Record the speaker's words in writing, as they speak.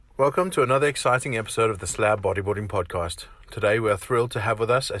Welcome to another exciting episode of the Slab Bodyboarding Podcast. Today we are thrilled to have with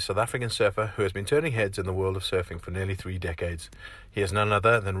us a South African surfer who has been turning heads in the world of surfing for nearly 3 decades. He is none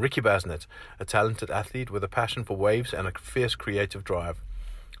other than Ricky Basnet, a talented athlete with a passion for waves and a fierce creative drive.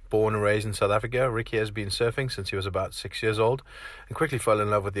 Born and raised in South Africa, Ricky has been surfing since he was about 6 years old and quickly fell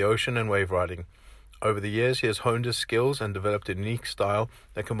in love with the ocean and wave riding. Over the years, he has honed his skills and developed a unique style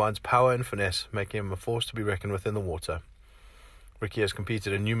that combines power and finesse, making him a force to be reckoned with in the water. Ricky has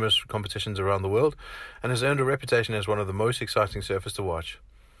competed in numerous competitions around the world and has earned a reputation as one of the most exciting surfers to watch.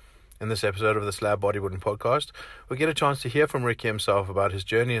 In this episode of the Slab Bodyboarding Podcast, we get a chance to hear from Ricky himself about his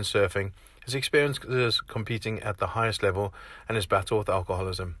journey in surfing, his experiences competing at the highest level, and his battle with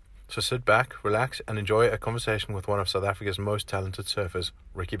alcoholism. So sit back, relax, and enjoy a conversation with one of South Africa's most talented surfers,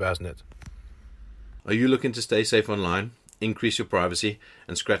 Ricky Basnet. Are you looking to stay safe online, increase your privacy,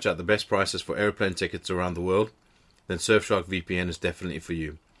 and scratch out the best prices for airplane tickets around the world? Then Surfshark VPN is definitely for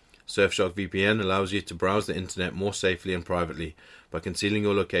you. Surfshark VPN allows you to browse the internet more safely and privately by concealing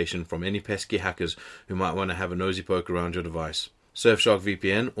your location from any pesky hackers who might want to have a nosy poke around your device. Surfshark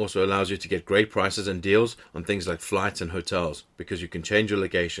VPN also allows you to get great prices and deals on things like flights and hotels because you can change your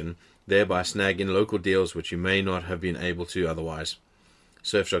location, thereby snagging local deals which you may not have been able to otherwise.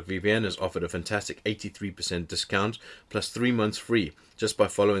 Surfshark VPN has offered a fantastic 83% discount plus 3 months free just by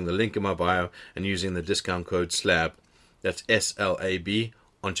following the link in my bio and using the discount code SLAB. That's SLAB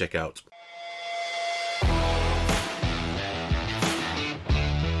on checkout.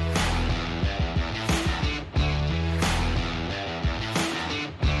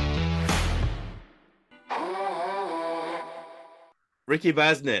 Ricky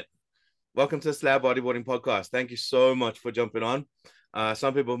Basnet, welcome to the Slab Bodyboarding Podcast. Thank you so much for jumping on.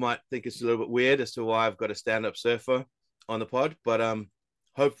 Some people might think it's a little bit weird as to why I've got a stand-up surfer on the pod, but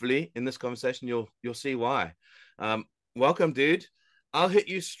hopefully in this conversation you'll see why. Welcome, dude. I'll hit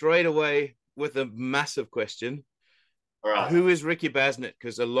you straight away with a massive question. All right. Who is Ricky Basnet?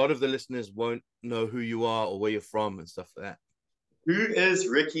 Because a lot of the listeners won't know who you are or where you're from and stuff like that. Who is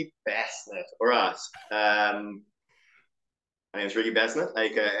Ricky Basnet? All right. My name is Ricky Basnet,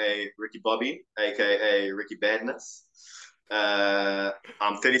 aka Ricky Bobby, aka Ricky Badness.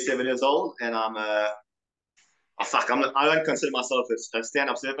 I'm 37 years old, and I don't consider myself a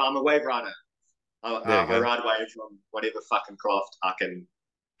stand-up surfer. I'm a wave rider. I ride waves from whatever fucking craft I can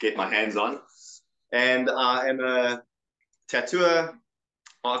get my hands on. And I am a tattooer,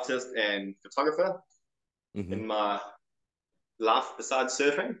 artist, and photographer in my life besides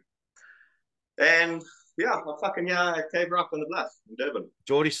surfing. And yeah, I'm fucking at Cave Rock on the Bluff in Durban.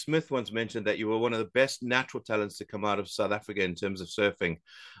 Geordie Smith once mentioned that you were one of the best natural talents to come out of South Africa in terms of surfing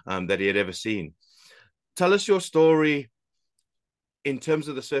that he had ever seen. Tell us your story in terms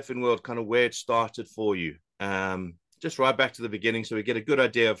of the surfing world, kind of where it started for you. Just right back to the beginning so we get a good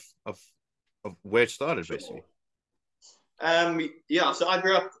idea of where it started, basically. So I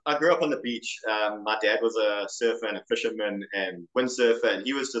grew up on the beach. My dad was a surfer and a fisherman and windsurfer, and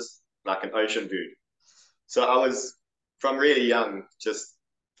he was just like an ocean dude. So I was from really young just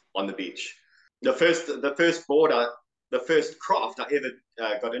on the beach. The first craft I ever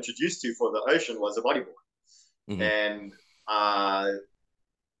got introduced to for the ocean was a bodyboard. And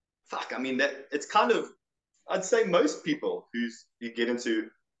it's kind of, I'd say most people you get into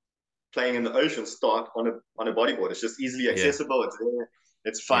playing in the ocean start on a bodyboard. It's just easily accessible. It's there.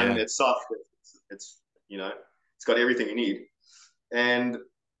 It's fun. It's soft. It's it's got everything you need. And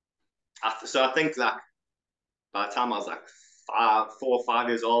so I think like by the time I was like 4 or 5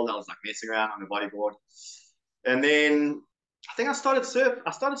 years old, I was like messing around on the bodyboard. And then I think I started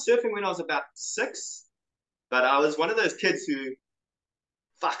surfing when I was about 6. But I was one of those kids who,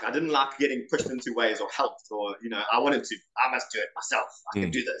 I didn't like getting pushed into waves or helped or, I must do it myself. I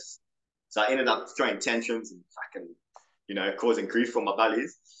can do this. So I ended up throwing tantrums and fucking, causing grief for my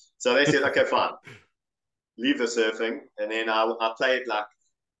buddies. So they said, okay, fine, leave the surfing. And then I played like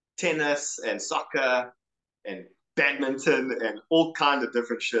tennis and soccer and badminton and all kinds of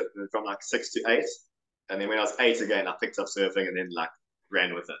different shit from like 6 to 8. And then when I was 8 again, I picked up surfing and then like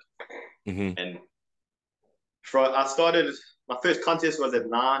ran with it. And I started, my first contest was at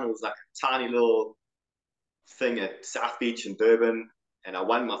 9. It was like a tiny little thing at South Beach in Durban, and I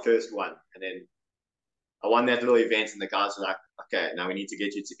won my first one. And then I won that little event, and the guys were like, okay, now we need to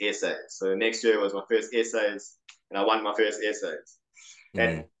get you to essays. So next year was my first essays, and I won my first essays.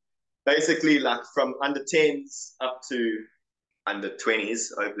 And basically, like from under 10s up to under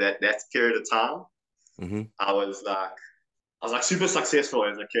 20s over that period of time, I was like super successful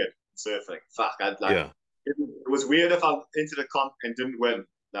as a kid surfing. It was weird if I entered a comp and didn't win.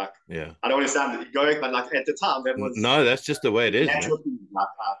 Like, I don't want to sound egoic, but like at the time, that was that's just the way it is. Natural. Like,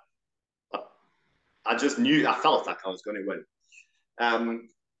 I just knew, I felt like I was going to win.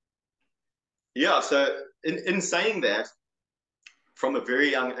 Yeah, so in saying that, from a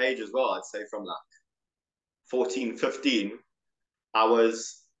very young age as well, I'd say from like 14, 15, I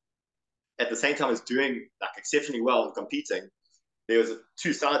was at the same time as doing like exceptionally well in competing. There was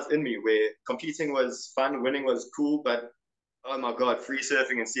two sides in me where competing was fun, winning was cool, but oh my god, free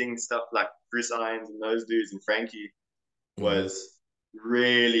surfing and seeing stuff like Bruce Irons and those dudes and Frankie was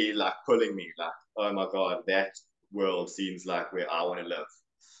really like pulling me. Like, oh my god, that world seems like where I want to live.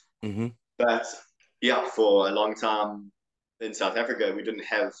 Mm-hmm. But yeah, for a long time in South Africa, we didn't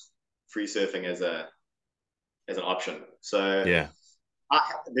have free surfing as an option. So Yeah.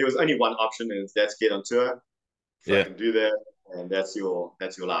 there was only one option, and that's get on tour. If I Yeah. can do that, and that's your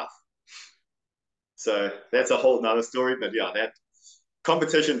life. So that's a whole nother story. But yeah, that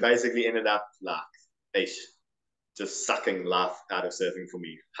competition basically ended up like just sucking life out of surfing for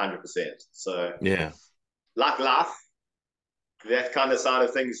me, 100%. So Yeah. like life, that kind of side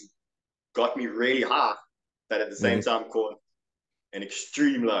of things got me really high, but at the same Mm-hmm. time caused an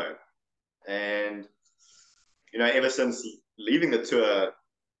extreme low. And ever since leaving the tour,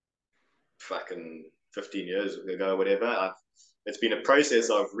 fucking 15 years ago, whatever, it's been a process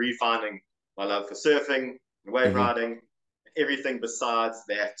of refining my love for surfing, wave Mm-hmm. riding, everything besides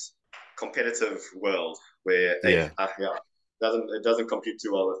that competitive world where Yeah. yeah, it doesn't compete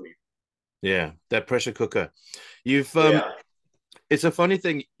too well with me. Yeah. That pressure cooker. You've Yeah, it's a funny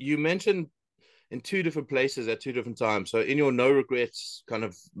thing. You mentioned in two different places at two different times. So in your No Regrets kind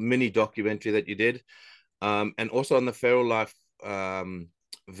of mini documentary that you did, and also on the Feral Life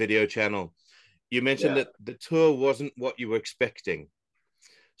video channel, you mentioned yeah, that the tour wasn't what you were expecting.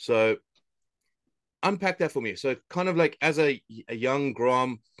 So unpack that for me. So kind of like as a young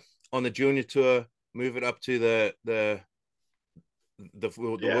Grom on the junior tour, moving up to the yeah.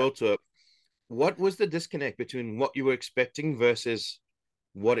 world tour, what was the disconnect between what you were expecting versus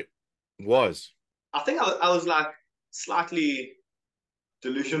what it was? I think I was like slightly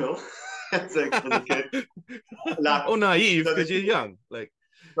delusional as a kid. Like, Or naive so because you're young. Like,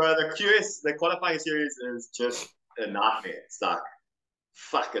 the qualifying series is just a nightmare. It's like,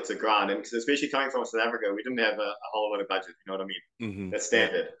 fuck, it's a grind. And especially coming from South Africa, we didn't have a whole lot of budget, you know what I mean? mm-hmm, That's yeah,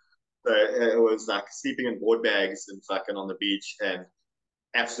 standard. So it was like sleeping in board bags and fucking on the beach and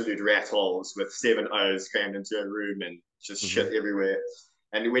absolute rat holes with 7 O's crammed into a room and just mm-hmm, shit everywhere.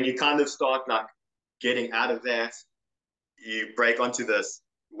 And when you kind of start like getting out of that, you break onto this,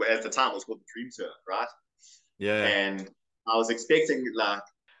 at the time it was called the Dream Tour, right? yeah, And I was expecting like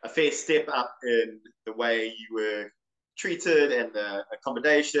a fair step up in the way you were treated and the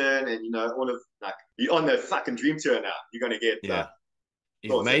accommodation and all of like you're on the fucking Dream Tour now. You're gonna get yeah.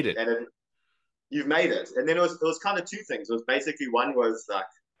 You've sorted, made it. and you've made it. And then it was kind of two things. It was basically one was like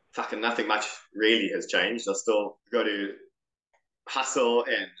fucking nothing much really has changed. I still got to hustle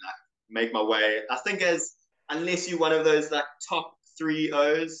and like make my way. I think as unless you're one of those like top 3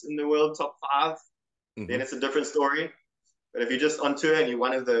 O's in the world, top 5, then Mm-hmm, it's a different story. But if you're just on tour and you're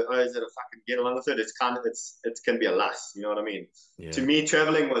one of the O's that are fucking get along with it, it can be a loss. You know what I mean? To yeah, me,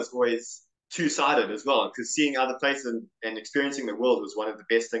 traveling was always two-sided as well, because seeing other places and experiencing the world was one of the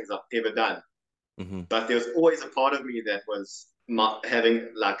best things I've ever done. mm-hmm, But there was always a part of me that was having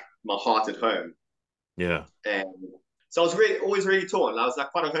like my heart at home, yeah, and so I was always really torn. I was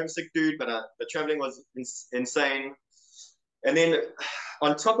like quite a homesick dude, but the traveling was insane. And then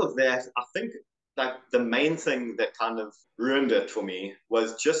on top of that, I think like the main thing that kind of ruined it for me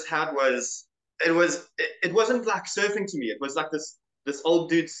was just how it was. It wasn't like surfing to me. It was like this old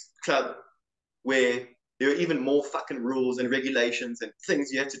dudes club where there were even more fucking rules and regulations and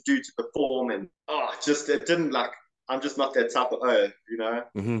things you had to do to perform. And just it didn't like. I'm just not that type of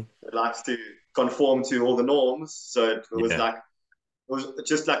mm-hmm, that likes to conform to all the norms. So it was yeah, like it was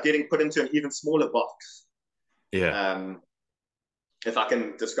just like getting put into an even smaller box. yeah, Um, if I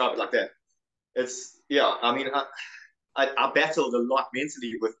can describe it like that. It's yeah. I mean, I battled a lot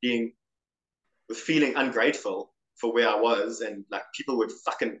mentally with feeling ungrateful for where I was, and like people would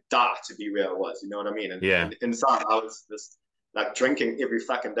fucking die to be where I was. You know what I mean? yeah, And inside, I was just like drinking every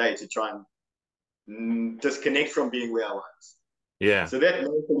fucking day to try and disconnect from being where I was. yeah, So that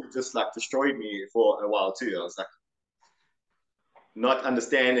mentally just like destroyed me for a while too. I was like not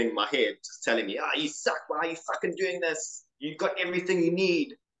understanding my head, just telling me, you suck. Why are you fucking doing this? You've got everything you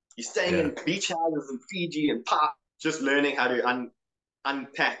need. You're staying yeah, in beach houses in Fiji and park. Just learning how to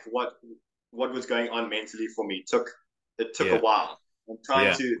unpack what was going on mentally for me took a yeah, while. I'm trying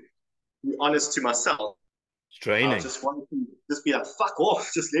yeah. to be honest to myself. It's I training. just want to just be like, fuck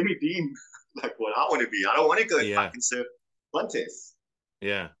off. Just let me be like what I want to be. I don't want to go Yeah, fucking surf contests.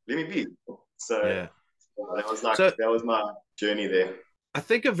 Yeah. Let me be. So Yeah. So that was my journey there. I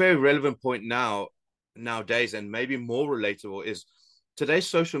think a very relevant point nowadays, and maybe more relatable, is today's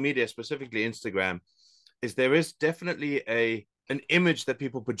social media, specifically Instagram, is there is definitely an image that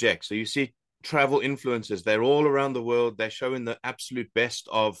people project. So you see travel influencers, they're all around the world, they're showing the absolute best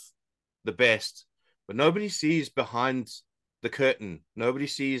of the best, but nobody sees behind the curtain. Nobody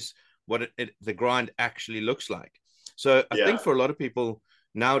sees what the grind actually looks like. So I think Yeah. for a lot of people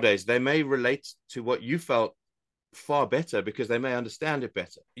nowadays, they may relate to what you felt far better because they may understand it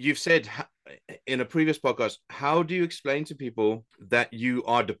better. You've said in a previous podcast, how do you explain to people that you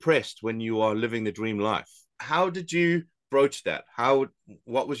are depressed when you are living the dream life? How did you broach that?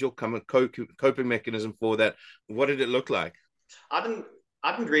 What was your coping mechanism for that? What did it look like? I didn't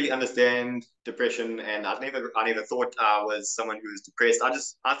I didn't really understand depression, and I never thought I was someone who was depressed.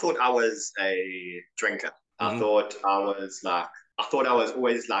 I thought I was a drinker. Mm-hmm. I thought I was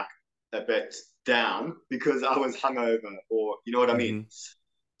always like a bit down because I was hungover, or you know what I mean. Mm-hmm.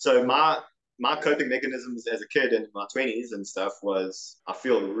 So my coping mechanisms as a kid in my 20s and stuff was I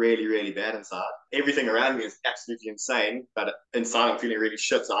feel really, really bad inside. Everything around me is absolutely insane, but inside I'm feeling really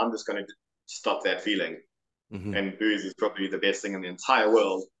shit. So I'm just going to stop that feeling. Mm-hmm. And booze is probably the best thing in the entire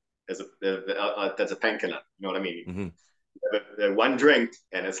world that's a painkiller. You know what I mean? Mm-hmm. The one drink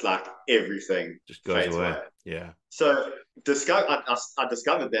and it's like everything Just goes fades away. away. Yeah. So I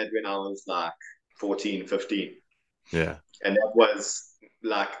discovered that when I was like 14, 15. Yeah. And that was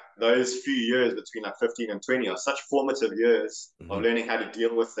like those few years between like 15 and 20 are such formative years Mm-hmm. of learning how to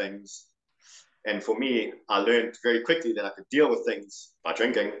deal with things. And for me, I learned very quickly that I could deal with things by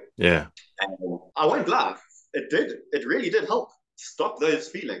drinking. Yeah. And I won't lie, it really did help stop those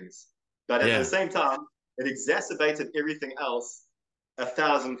feelings. But at the Yeah. same time, it exacerbated everything else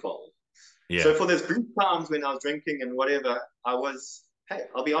 1,000-fold. Yeah. So for those brief times when I was drinking and whatever, hey,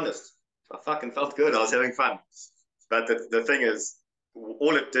 I'll be honest, I fucking felt good. I was having fun. But the thing is,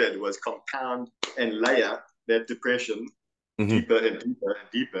 all it did was compound and layer that depression deeper and deeper and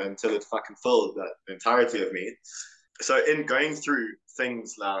deeper until it fucking filled the entirety of me. So in going through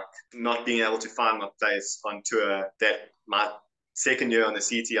things like not being able to find my place on tour, that my second year on the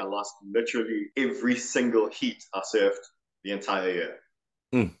CT, I lost literally every single heat I surfed the entire year.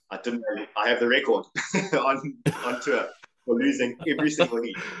 Mm. I have the record on tour for losing every single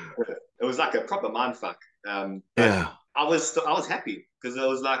heat. It was like a proper mindfuck. Yeah. I was happy because it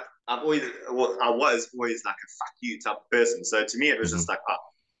was like I was always like a fuck you type of person. So to me, it was just like, oh,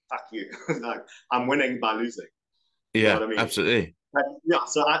 fuck you. Like I'm winning by losing. You know Yeah. what I mean? Absolutely. But yeah.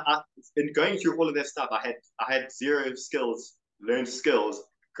 So in going through all of that stuff, I had zero skills, learned skills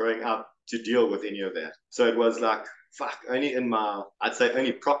growing up to deal with any of that. So it was like, fuck, I'd say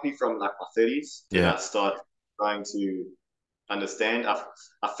only properly from like my 30s did I start trying to understand.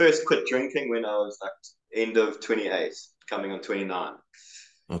 I first quit drinking when I was like end of 28, coming on 29.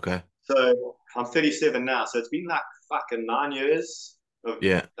 Okay. So I'm 37 now. So it's been like fucking 9 years of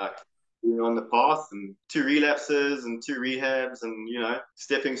like being on the path, and 2 relapses and 2 rehabs and, you know,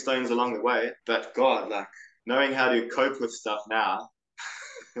 stepping stones along the way. But God, like knowing how to cope with stuff now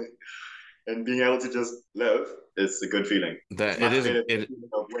and being able to just live is a good feeling. That it is better than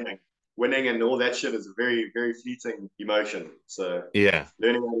of winning and all that shit is a very, very fleeting emotion. So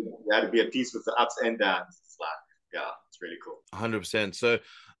learning how to be at peace with the ups and downs, it's like, yeah, it's really cool. 100%. So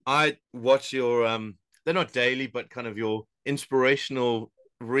I watch your they're not daily, but kind of your inspirational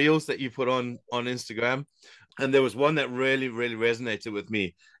reels that you put on Instagram, and there was one that really, really resonated with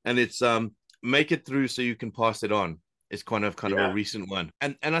me, and it's make it through so you can pass it on. It's kind of a recent one.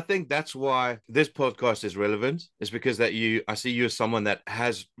 And I think that's why this podcast is relevant, is because I see you as someone that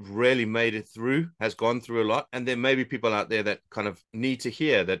has really made it through, has gone through a lot. And there may be people out there that kind of need to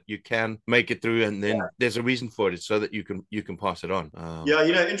hear that you can make it through, and then there's a reason for it, so that you can pass it on. Yeah,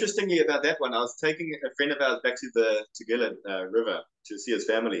 you know, interestingly about that one, I was taking a friend of ours back to the Tugela River to see his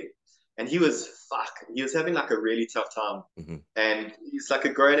family. And he was having like a really tough time. Mm-hmm. And he's like a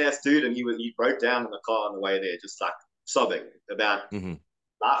grown ass dude, and he broke down in the car on the way there, just like sobbing about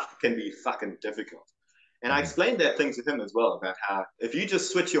life can be fucking difficult. And I explained that thing to him as well, about how if you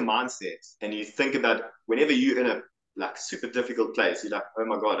just switch your mindset and you think about whenever you're in a like super difficult place, you're like, oh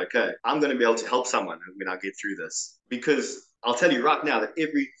my God, okay, I'm going to be able to help someone when I get through this. Because I'll tell you right now that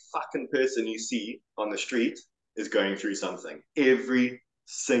every fucking person you see on the street is going through something. Every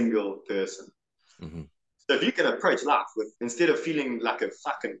single person. So if you can approach life with, instead of feeling like a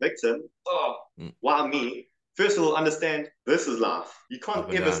fucking victim, why me? First of all, understand this is life. You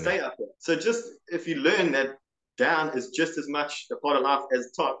can't ever stay up there. So just if you learn that down is just as much a part of life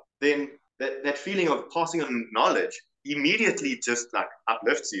as top, then that feeling of passing on knowledge immediately just like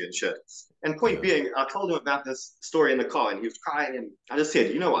uplifts you and shit. And point being, I told him about this story in the car and he was crying. And I just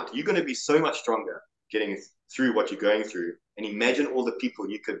said, you know what? You're going to be so much stronger getting through what you're going through. And imagine all the people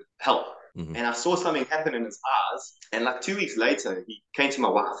you could help. Mm-hmm. And I saw something happen in his eyes. And like 2 weeks later, he came to my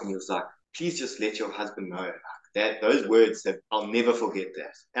wife and he was like, please just let your husband know that those words I'll never forget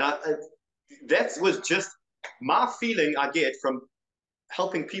that. And that was just my feeling I get from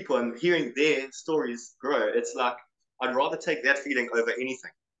helping people and hearing their stories grow. It's like, I'd rather take that feeling over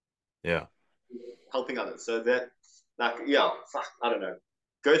anything. Yeah. Helping others. So that, like, yeah, fuck, I don't know.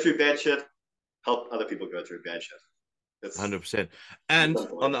 Go through bad shit, help other people go through bad shit. It's 100%. And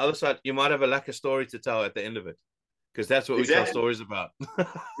on the other side, you might have a lack of story to tell at the end of it, because that's what we tell stories about.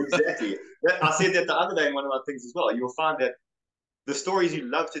 Exactly. I said that the other day in one of my things as well. You'll find that the stories you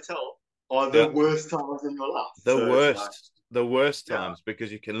love to tell are the worst times in your life. The worst times,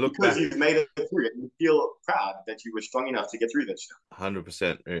 because you can look back. Because you've made it through it and you feel proud that you were strong enough to get through that shit.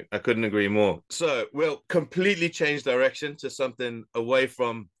 100%. I couldn't agree more. So we'll completely change direction to something away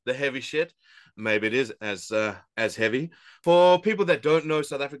from the heavy shit. Maybe it is as heavy. For people that don't know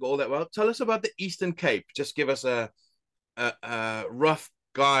South Africa all that well, tell us about the Eastern Cape. Just give us a rough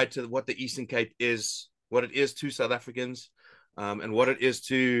guide to what the Eastern Cape is, what it is to South Africans, and what it is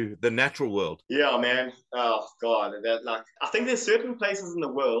to the natural world. Yeah, man. Oh God, I think there's certain places in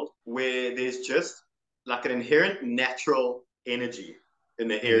the world where there's just like an inherent natural energy in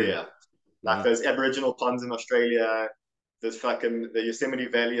the area. Like those Aboriginal ponds in Australia, there's fucking the Yosemite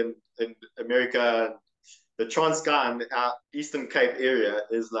Valley in America, the Transkei and our Eastern Cape area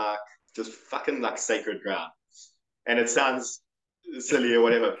is like just fucking like sacred ground. And it sounds silly or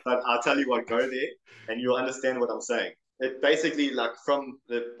whatever, but I'll tell you what, go there and you'll understand what I'm saying. It basically, like, from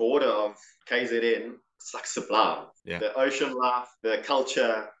the border of KZN, it's like sublime. Yeah. The ocean life, the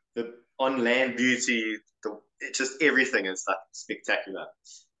culture, the on land beauty, it's just everything is like spectacular.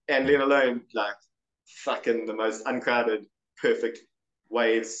 And let alone like fucking the most uncrowded, perfect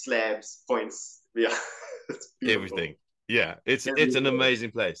waves, slabs, points. Yeah, it's beautiful. Everything. Yeah, it's an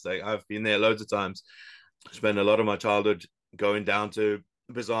amazing place. Like, I've been there loads of times. Spent a lot of my childhood going down to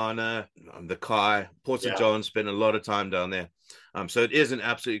Bizana, the Kai, Port St. John, spent a lot of time down there. So it is an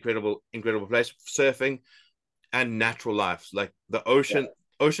absolutely incredible place. Surfing and natural life, like the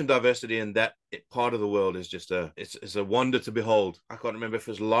ocean diversity in that part of the world is just it's a wonder to behold. I can't remember if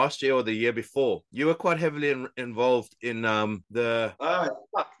it was last year or the year before. You were quite heavily involved in the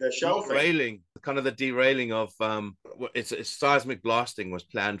shell derailing, kind of the derailing of it's seismic blasting was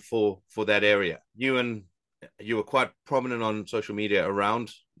planned for that area. You were quite prominent on social media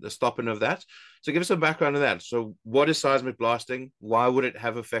around the stopping of that. So give us some background on that. So what is seismic blasting? Why would it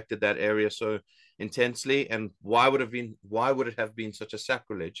have affected that area so intensely? And why would it have been such a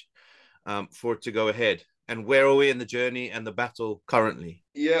sacrilege for it to go ahead? And where are we in the journey and the battle currently?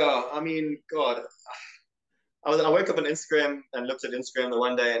 Yeah, I mean, God, I woke up on Instagram and looked at Instagram the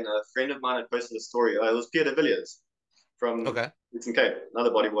one day, and a friend of mine had posted a story. It was Pierre de Villiers from Eastern Cape,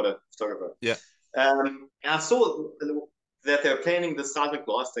 another bodyboarder photographer. Yeah. And I saw that they were planning the seismic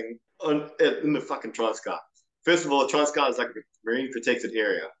blasting in the fucking Transkei. First of all, Transkei is like a marine protected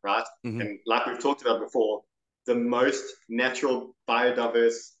area, right? Mm-hmm. And like we've talked about before, the most natural,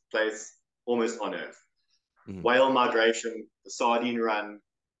 biodiverse place almost on Earth. Mm-hmm. Whale migration, the sardine run,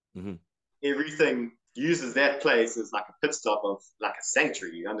 everything uses that place as like a pit stop of like a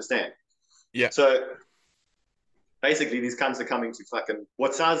sanctuary, you understand? Yeah. So basically, these cunts are coming to fucking...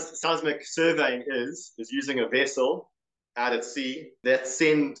 What seismic surveying is using a vessel out at sea that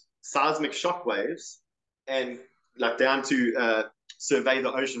send seismic shock waves and like down to survey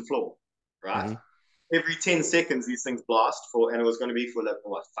the ocean floor, right? Mm-hmm. Every 10 seconds, these things blast and it was going to be for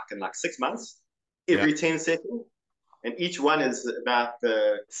like 6 months. Every 10 seconds. And each one is about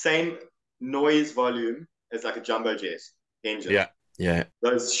the same noise volume as like a jumbo jet engine. Yeah, yeah.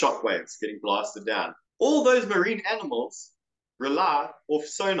 Those shock waves getting blasted down. All those marine animals rely off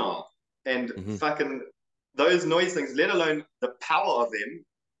sonar and fucking those noise things, let alone the power of them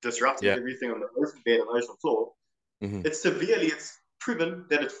disrupting everything on the ocean bed and ocean floor. Mm-hmm. It's proven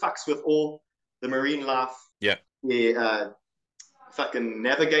that it fucks with all the marine life. Yeah. They're fucking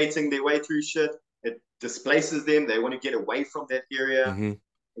navigating their way through shit. It displaces them. They want to get away from that area. Mm-hmm.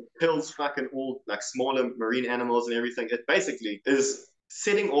 It kills fucking all like smaller marine animals and everything. It basically is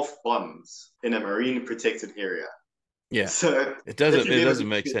setting off bombs in a marine protected area. Yeah. So it doesn't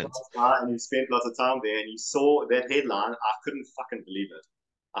make sense. And you spent lots of time there and you saw that headline, I couldn't fucking believe it.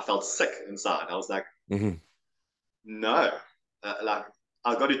 I felt sick inside. I was like, no, like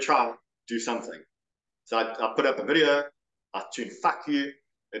I've got to try do something. So I put up a video. I tuned "fuck you."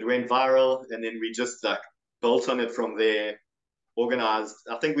 It went viral, and then we just like built on it from there. Organized.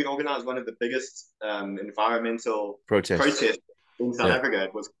 I think we organized one of the biggest environmental Protests. protests in South Africa.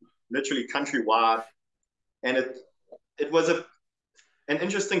 It was literally countrywide, and it was an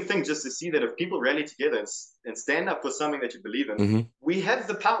interesting thing just to see that if people rally together and stand up for something that you believe in, Mm-hmm. we have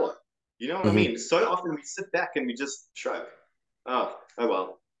the power. You know what I mean? So often we sit back and we just shrug. Oh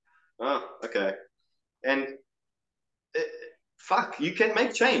well. Oh, okay. And fuck, you can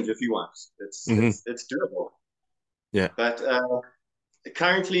make change if you want. It's doable. Yeah. But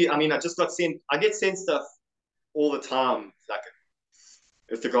currently, I mean, I get sent stuff all the time, like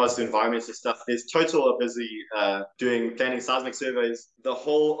with regards to environmental stuff. There's Total are busy planning seismic surveys. The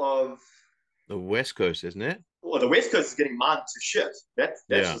whole of the West Coast, isn't it? Well, the West Coast is getting mined to shit. That's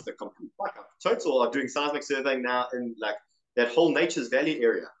just the complete fuck up. Total are doing seismic surveying now in like that whole Nature's Valley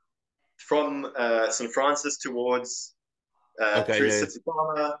area, from St. Francis towards through City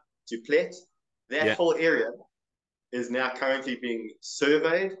Farmer to Plet. That whole area is now currently being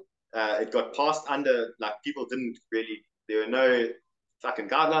surveyed. It got passed under, like, people didn't really, there were no fucking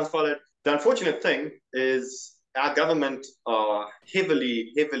guidelines followed. The unfortunate thing is our government are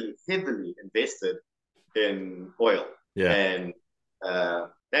heavily invested in oil. Yeah. And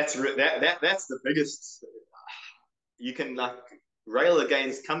that's the biggest, you can like rail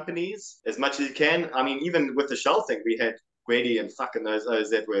against companies as much as you can. I mean, even with the Shell thing, we had Gwedi and fucking those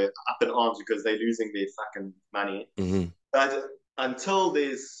that were up in arms because they're losing their fucking money. But until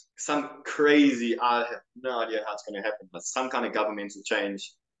there's some crazy, I have no idea how it's going to happen, but some kind of governmental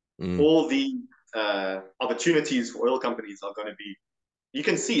change, all the opportunities for oil companies are going to be, you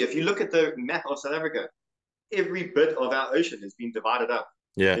can see, if you look at the map of South Africa, every bit of our ocean has been divided up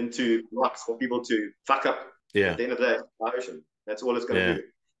into rocks for people to fuck up. At the end of the day, our ocean. That's all it's going to do.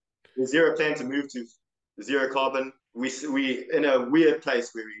 There's zero plan to move to zero carbon. We in a weird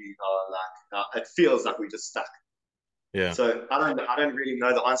place where we are like, it feels like we're just stuck. Yeah. So I don't really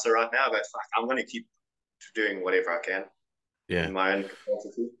know the answer right now, but fuck, I'm going to keep doing whatever I can. Yeah. In my own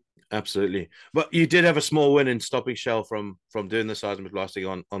capacity. Absolutely. But you did have a small win in stopping Shell from doing the seismic blasting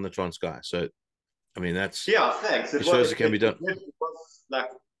on the Transkei. So, I mean, that's thanks. It shows it can be done. It was like,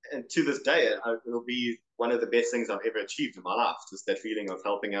 and to this day, it'll be one of the best things I've ever achieved in my life. Just that feeling of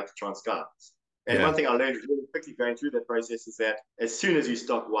helping out the Transkei. And one thing I learned really quickly going through that process is that as soon as you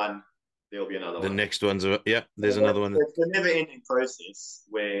stop one, there'll be another one. The next one's there's another one. It's a never-ending process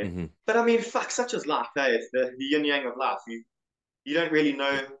where, but I mean, fuck, such as life, hey? It's the yin yang of life. You don't really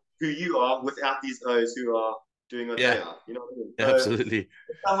know who you are without these O's who are doing what they are. You know what I mean? So absolutely. In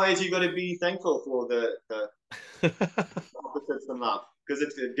some ways, you got to be thankful for the opposites in life, because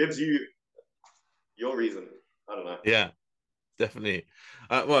it gives you your reason. I don't know. Yeah, definitely.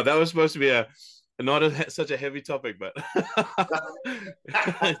 Well, that was supposed to be not such a heavy topic, but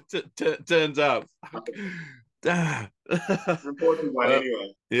turns out. It's an important one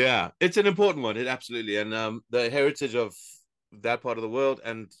anyway. Yeah, it's an important one. It absolutely, and the heritage of that part of the world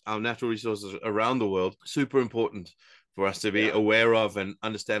and our natural resources around the world, super important for us to be aware of and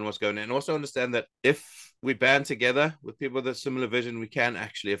understand what's going on, and also understand that if we band together with people with a similar vision, we can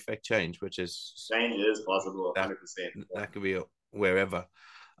actually affect change, which is possible. 100%. That could be wherever.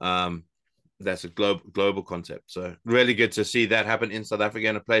 That's a global concept. So really good to see that happen in South Africa,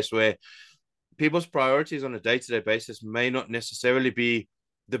 in a place where people's priorities on a day-to-day basis may not necessarily be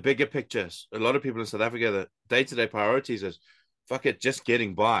the bigger pictures. A lot of people in South Africa, the day-to-day priorities is fuck it, just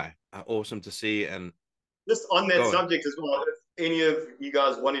getting by. Awesome to see. And just on that subject as well, if any of you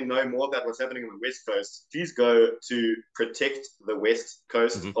guys want to know more about what's happening on the West Coast, please go to Protect the West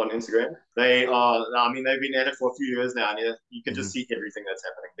Coast on Instagram. They are, I mean, they've been at it for a few years now, and you can just see everything that's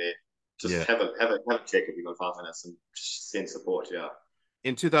happening there. Just have a check if you've got 5 minutes and just send support. Yeah.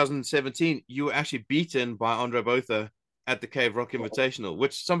 In 2017, you were actually beaten by Andre Botha at the Cave Rock Invitational,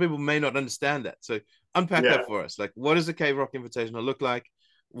 which some people may not understand that. So unpack that for us. Like, what does the Cave Rock Invitational look like?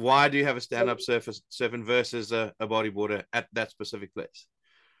 Why do you have a stand-up surfing versus a bodyboarder at that specific place?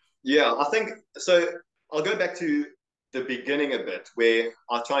 Yeah, I think so. I'll go back to the beginning a bit, where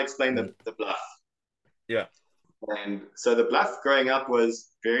I'll try to explain the bluff. Yeah. And so the bluff growing up was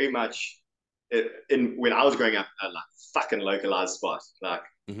very much when I was growing up, like fucking localized spot. Like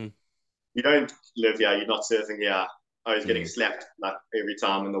you don't live here, you're not surfing here. I was getting slapped like every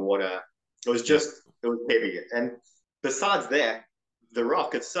time in the water. It was just it was heavy. And besides that, the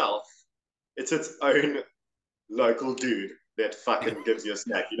rock itself, it's its own local dude that fucking gives you a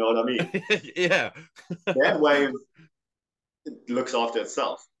snack. You know what I mean? Yeah. That wave looks after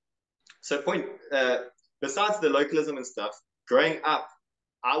itself. So besides the localism and stuff, growing up,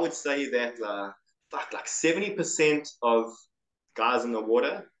 I would say that like 70% of guys in the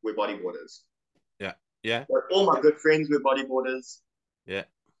water were bodyboarders. Yeah. Yeah. But all my good friends were bodyboarders. Yeah.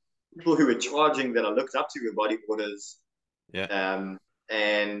 People who were charging that I looked up to were bodyboarders. Yeah.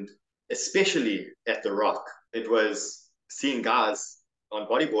 And especially at the Rock, it was seeing guys on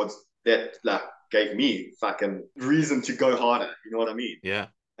bodyboards that like gave me fucking reason to go harder. You know what I mean? Yeah.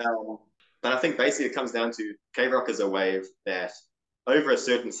 Um, but I think basically it comes down to Cave Rock is a wave that over a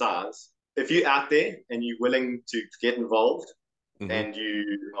certain size, if you're out there and you're willing to get involved Mm-hmm. and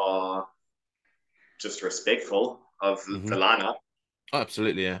you are just respectful of Mm-hmm. the lineup, Oh,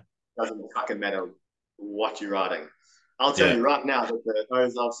 absolutely. Yeah. doesn't fucking matter what you're riding. I'll tell Yeah. you right now that the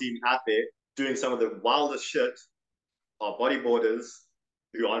those I've seen out there doing some of the wildest shit are bodyboarders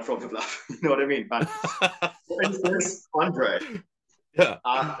who aren't from the bluff. You know what I mean? But for instance, Andre. Yeah.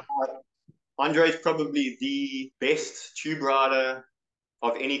 Andre is probably the best tube rider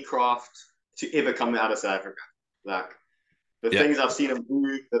of any craft to ever come out of South Africa. Like the Yeah. things I've seen him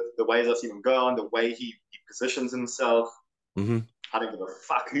do, the ways I've seen him go on, the way he positions himself. Mm-hmm. I don't give a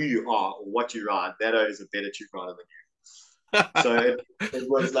fuck who you are or what you ride. That is a better tube rider than you. So it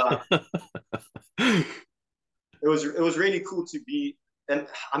was like it was really cool to be, and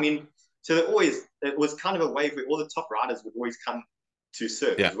I mean, so it was kind of a wave where all the top riders would always come to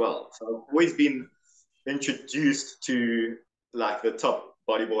surf Yeah. as well. So I've always been introduced to like the top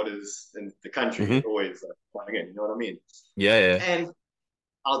bodyboarders in the country, Mm-hmm. always coming in. You know what I mean? Yeah. Yeah. And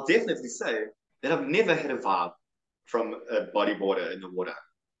I'll definitely say that I've never had a vibe from a bodyboarder in the water.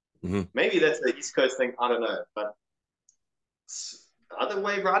 Mm-hmm. Maybe that's the East Coast thing. I don't know, but other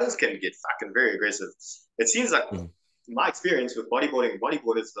wave riders can get fucking very aggressive. It seems like Mm-hmm. my experience with bodyboarding and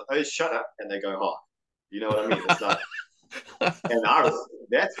bodyboarders, the O's shut up and they go hard. You know what I mean? It's like, and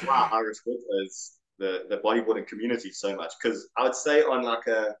that's why I respect those the bodyboarding community so much, because I would say on like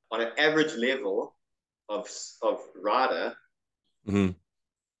on an average level of rider, Mm-hmm.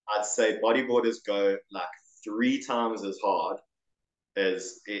 I'd say bodyboarders go like 3 times as hard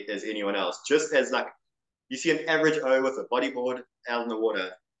as anyone else. Just as like you see an average O with a bodyboard out in the water,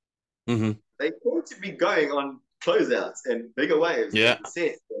 Mm-hmm. they tend to be going on closeouts and bigger waves Yeah. and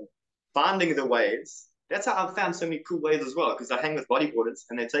sets and finding the waves. That's how I've found so many cool waves as well, because I hang with bodyboarders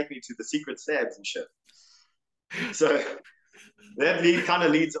and they take me to the secret stabs and shit. So that kind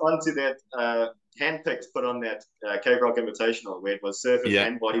of leads on to that handpicked put on that Cave Rock Invitational where it was surfers Yeah.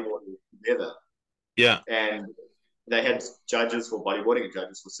 and bodyboarders together. Yeah. And they had judges for bodyboarding and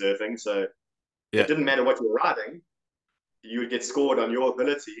judges for surfing. So Yeah. it didn't matter what you were riding, you would get scored on your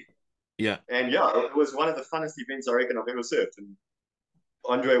ability. Yeah. And yeah, it was one of the funnest events I reckon I've ever surfed. And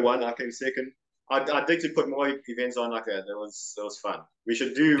Andre won, I came second. I'd like to put more events on like that. It was fun. We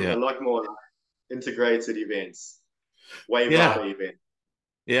should do a Yeah. lot more integrated events, wave Yeah. rider events.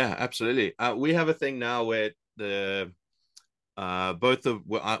 Yeah. Absolutely. We have a thing now where both of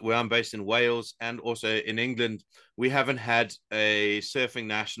where I'm based in Wales and also in England, we haven't had a surfing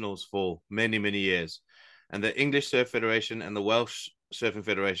nationals for many, many years. And the English Surf Federation and the Welsh Surfing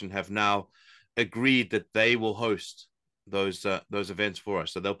Federation have now agreed that they will host those events for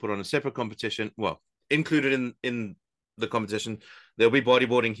us. So they'll put on a separate competition. Well, included in the competition, there'll be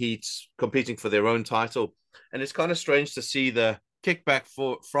bodyboarding heats competing for their own title. And it's kind of strange to see the kickback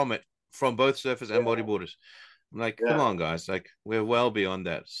from it from both surfers and bodyboarders. I'm like, come on, guys! Like, we're well beyond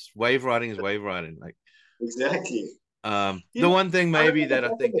that. Wave riding is wave riding. Like, exactly. The one thing maybe that I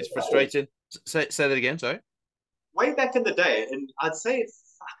think is frustrating. Say that again. Sorry. Way back in the day, and I'd say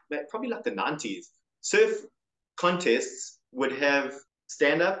probably like the 90s, surf contests would have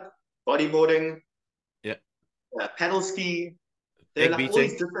stand up, bodyboarding, Yeah. Paddle ski. They're Egg like all beating.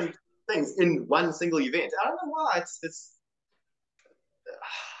 these different things in one single event. I don't know why.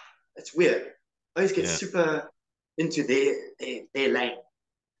 It's weird. I always get super into their lane.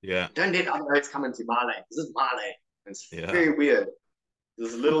 Yeah. Don't let other boats come into my lane. This is my lane. It's very weird.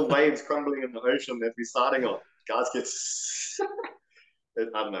 There's little waves crumbling in the ocean that we're starting on. Guys get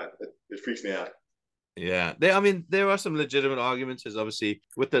I don't know. It freaks me out. Yeah. There are some legitimate arguments, as obviously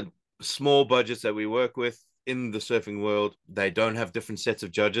with the small budgets that we work with in the surfing world, they don't have different sets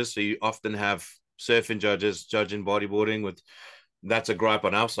of judges. So you often have surfing judges judging bodyboarding with that's a gripe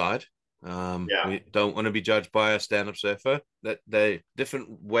on our side. We don't want to be judged by a stand-up surfer. That they different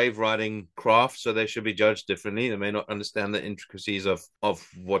wave riding crafts, so they should be judged differently. They may not understand the intricacies of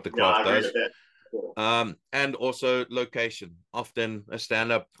what the craft does. Cool. And also location. Often a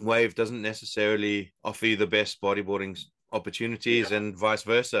stand-up wave doesn't necessarily offer you the best bodyboarding opportunities, and vice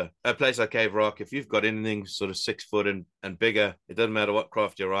versa. A place like Cave Rock, if you've got anything sort of 6 foot and bigger, it doesn't matter what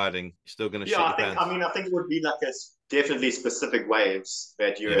craft you're riding, you're still going to shit your pants. I think it would be like definitely specific waves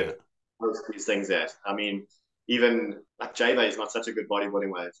that you would host these things at. I mean, even like J-Bay is not such a good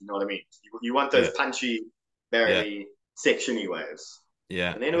bodyboarding wave. You know what I mean? You want those punchy, barely sectiony waves.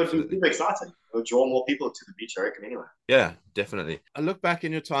 Yeah, and then it would be super exciting. It would draw more people to the beach, I reckon, anyway. Yeah, definitely. I look back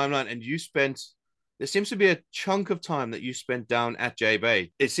in your timeline and there seems to be a chunk of time that you spent down at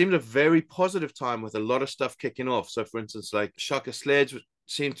J-Bay. It seemed a very positive time with a lot of stuff kicking off. So, for instance, like Shaka Sledge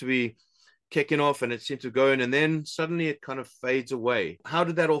seemed to be kicking off and it seemed to go in, and then suddenly it kind of fades away. How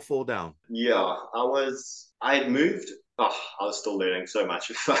did that all fall down? Yeah, I had moved. Oh, I was still learning so much.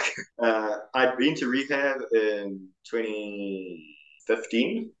 Fuck. I'd been to rehab in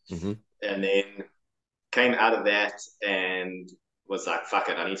 2015, and then came out of that and was like, fuck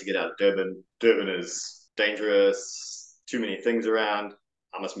it, I need to get out of Durban. Durban is dangerous, too many things around,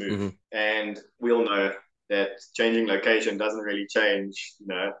 I must move. And we all know that changing location doesn't really change,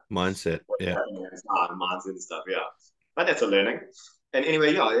 mindset. Yeah. Mindset and stuff, yeah. But that's a learning. And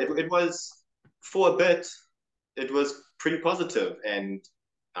anyway, yeah, it was, for a bit, it was pretty positive. And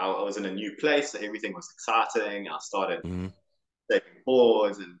I was in a new place, so everything was exciting. I started taking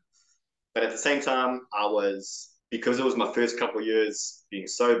boards, but at the same time, because it was my first couple of years being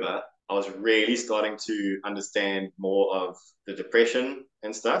sober, I was really starting to understand more of the depression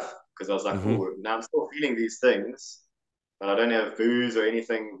and stuff. Because I was like, oh, now I'm still feeling these things, but I don't have booze or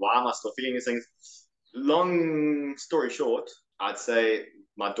anything. Why am I still feeling these things? Long story short, I'd say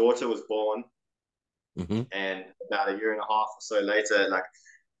my daughter was born, and about a year and a half or so later, like,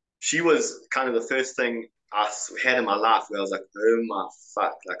 she was kind of the first thing I had in my life where I was like, oh my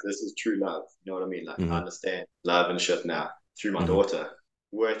fuck, like, this is true love. You know what I mean? Like, I understand love and shit now through my daughter,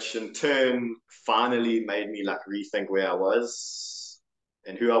 which in turn finally made me like rethink where I was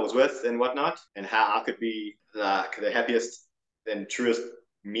and who I was with and whatnot, and how I could be like the happiest and truest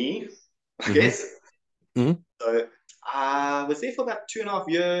me, I guess. So I was there for about 2.5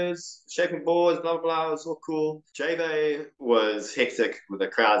 years, shaping boards, blah, blah, blah. It was all cool. J-Bay was hectic with the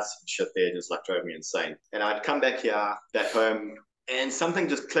crowds and shit there, just like drove me insane. And I'd come back home, and something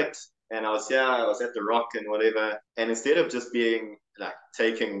just clicked. And I was at the Rock and whatever. And instead of just being like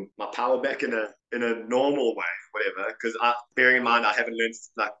taking my power back in a normal way, whatever, because bearing in mind, I haven't learned,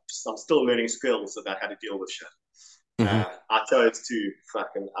 like, I'm still learning skills about how to deal with shit. I chose to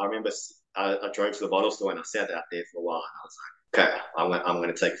I remember I drove to the bottle store and I sat out there for a while, and I was like, okay, I'm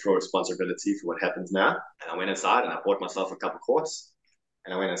going to take full responsibility for what happens now. And I went inside and I bought myself a couple of quarts,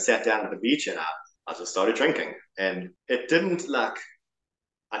 and I went and sat down at the beach, and I just started drinking. And it didn't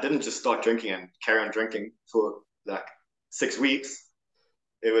I didn't just start drinking and carry on drinking for like 6 weeks.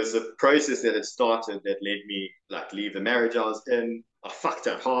 It was a process that had started that led me like leave the marriage I was in. I fucked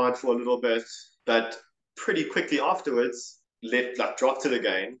up hard for a little bit, but pretty quickly afterwards dropped it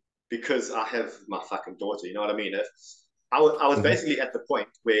again, because I have my fucking daughter. You know what I mean? I was basically at the point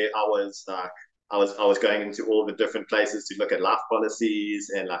where I was going into all the different places to look at life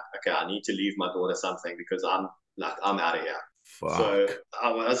policies, and like, okay, I need to leave my daughter something, because I'm out of here. Fuck. So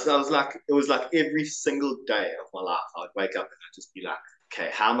I was like, it was like every single day of my life, I would wake up and I'd just be like, okay,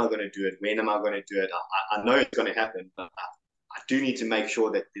 how am I going to do it? When am I going to do it? I know it's going to happen, but I do need to make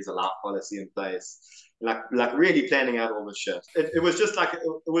sure that there's a life policy in place. Like really planning out all the shit. It was just like,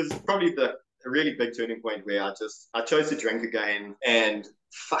 it was probably a really big turning point where I chose to drink again, and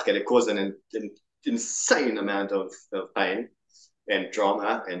fuck it caused an insane amount of pain and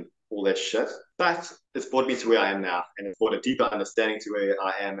drama and all that shit. But it's brought me to where I am now, and it's brought a deeper understanding to where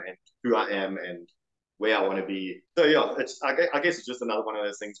I am and who I am and where I want to be. So yeah, I guess it's just another one of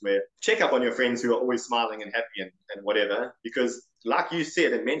those things where check up on your friends who are always smiling and happy and whatever, because like you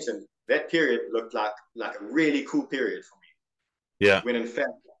said and mentioned, that period looked like a really cool period for me. Yeah. When in fact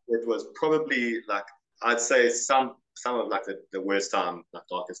it was probably like, I'd say some of like the worst time, like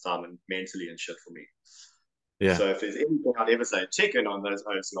darkest time, and mentally and shit for me. Yeah. So if there's anything I'd ever say, check in on those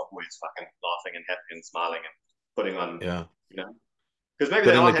oaks who are always fucking laughing and happy and smiling and putting on, because maybe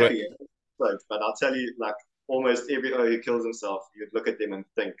they are happy. But I'll tell you, like, almost every O who kills himself, you'd look at them and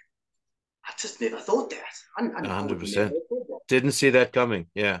think, I just never thought that. 100%. Didn't see that coming.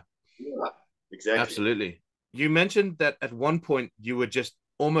 Yeah, exactly. Absolutely. You mentioned that at one point you were just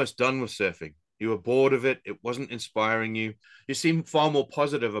almost done with surfing. You were bored of it. It wasn't inspiring you. You seem far more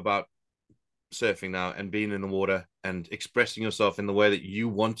positive about surfing now and being in the water and expressing yourself in the way that you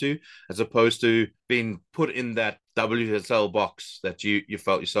want to, as opposed to being put in that WSL box that you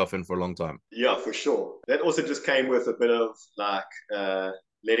felt yourself in for a long time. Yeah, for sure. That also just came with a bit of like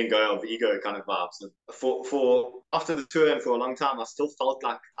letting go of ego kind of vibes. And for after the tour and for a long time, I still felt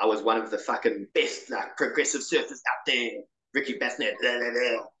like I was one of the fucking best like progressive surfers out there. Ricky Bassnett, blah, blah,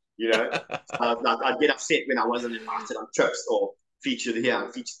 blah. Like I'd get upset when I wasn't invited on trips, or featured here,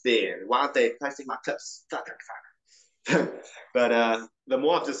 I'm featured there. Why aren't they posting my clips? Fuck. But the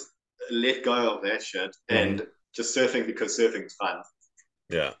more I've just let go of that shit and just surfing because surfing is fun.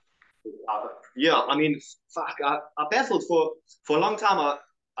 Yeah. Yeah, I mean, fuck, I battled for a long time.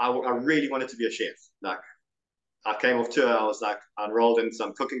 I really wanted to be a chef. Like, I came off tour, I was like, I enrolled in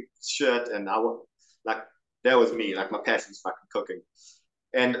some cooking shit, and like, that was me. Like, my passion is fucking cooking.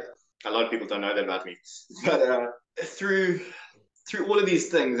 And a lot of people don't know that about me. But through all of these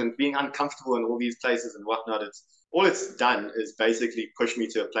things and being uncomfortable in all these places and whatnot, all it's done is basically push me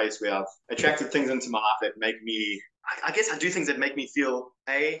to a place where I've attracted things into my life that make me, I guess I do things that make me feel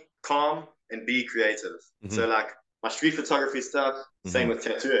A, calm, and B, creative. So like my street photography stuff, same with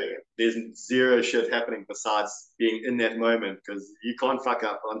tattooing. There's zero shit happening besides being in that moment, because you can't fuck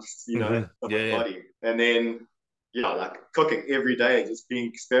up on, on the body. And then, like cooking every day, just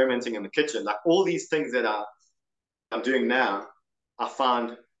experimenting in the kitchen, like all these things that I'm doing now, I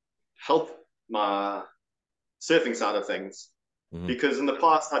find help my surfing side of things. Because in the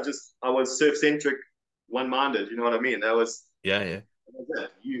past I was surf centric, one minded. You know what I mean? That was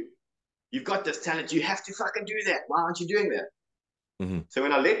you've got this talent, you have to fucking do that. Why aren't you doing that? So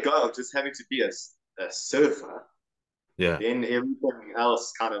when I let go of just having to be a surfer, then everything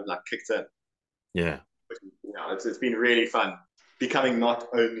else kind of like kicked in. Yeah. It's been really fun becoming not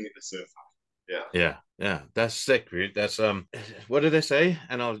only the surfer. Yeah, that's sick, dude. That's what did they say?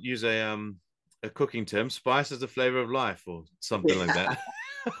 And I'll use a cooking term: spice is the flavor of life, or something like that.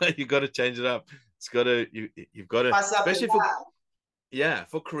 You got to change it up. It's got to you've got to, especially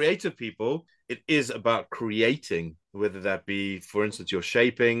for creative people. It is about creating, whether that be, for instance, you're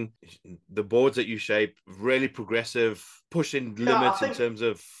shaping the boards that you shape, really progressive, pushing limits in terms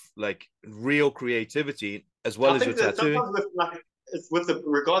of like real creativity, as well as your tattooing. With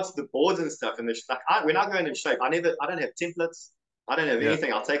regards to the boards and stuff, and when I go in and shape, I don't have templates, I don't have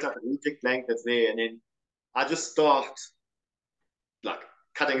anything. I'll take like a reject blank that's there, and then I just start like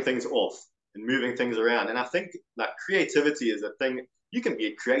cutting things off and moving things around. And I think like creativity is a thing. You can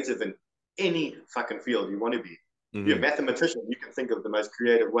be creative in any fucking field you want to be. You're a mathematician, you can think of the most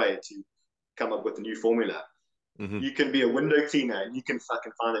creative way to come up with a new formula. You can be a window cleaner, and you can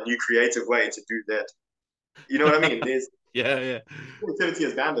fucking find a new creative way to do that. You know what I mean? There's creativity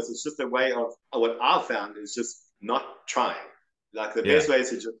is boundless. It's just a way of what I've found is just not trying. Like the best way is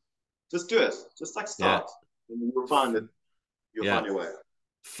to just do it. Just like start, and you'll find it. You'll find your way.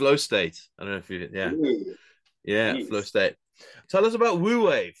 Flow state. I don't know if flow state. Tell us about Woo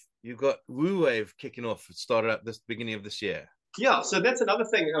Wave. You've got Woo Wave kicking off. It started at this beginning of this year. Yeah, so that's another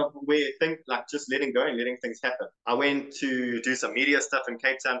thing where I think like just letting go and letting things happen. I went to do some media stuff in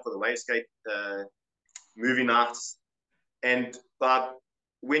Cape Town for the Wavescape movie nights. But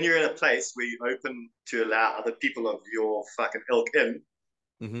when you're in a place where you open to allow other people of your fucking ilk in,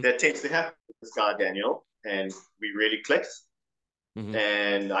 that tends to happen. This guy, Daniel, and we really clicked.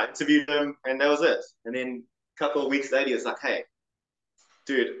 And I interviewed him, and that was it. And then a couple of weeks later, it's like, hey,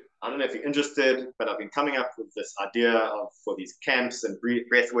 dude, I don't know if you're interested, but I've been coming up with this idea for these camps and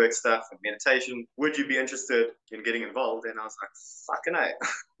breathwork stuff and meditation. Would you be interested in getting involved? And I was like, fucking A.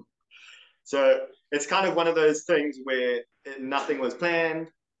 So it's kind of one of those things where nothing was planned.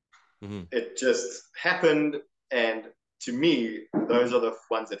 It just happened. And to me, those are the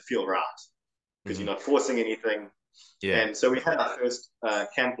ones that feel right, because you're not forcing anything. And so we had our first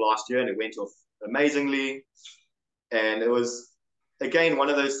camp last year, and it went off amazingly. And it was, again, one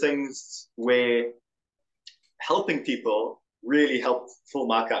of those things where helping people really helped fill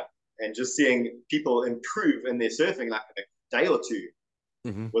my cup. And just seeing people improve in their surfing like in a day or two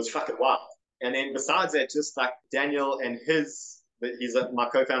was fucking wild. And then besides that, just like Daniel and he's my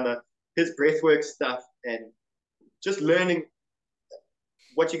co-founder, his breathwork stuff, and just learning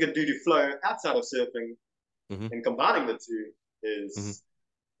what you can do to flow outside of surfing and combining the two is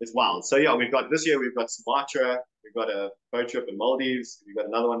wild. So yeah, this year we've got Sumatra, we've got a boat trip in Maldives, we've got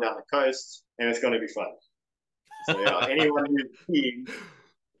another one down the coast, and it's going to be fun. So yeah, anyone who's keen,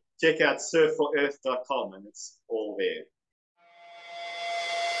 check out surfforearth.com, and it's all there.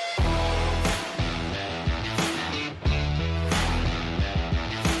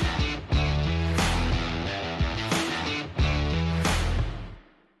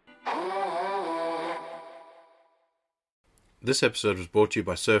 This episode was brought to you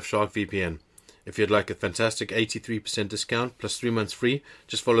by Surfshark VPN. If you'd like a fantastic 83% discount plus 3 months free,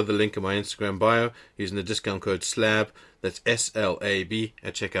 just follow the link in my Instagram bio using the discount code SLAB, that's SLAB,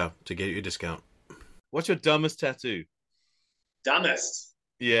 at checkout to get your discount. What's your dumbest tattoo? Dumbest?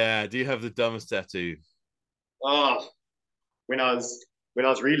 Yeah, do you have the dumbest tattoo? Oh, when I was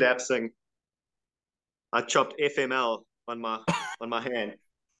relapsing, I chopped FML on my on my hand.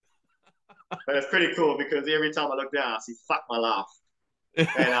 But it's pretty cool because every time I look down, I see "fuck my life,"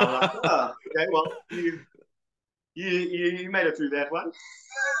 and I'm like, oh, okay, well, you made it through that one.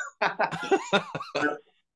 But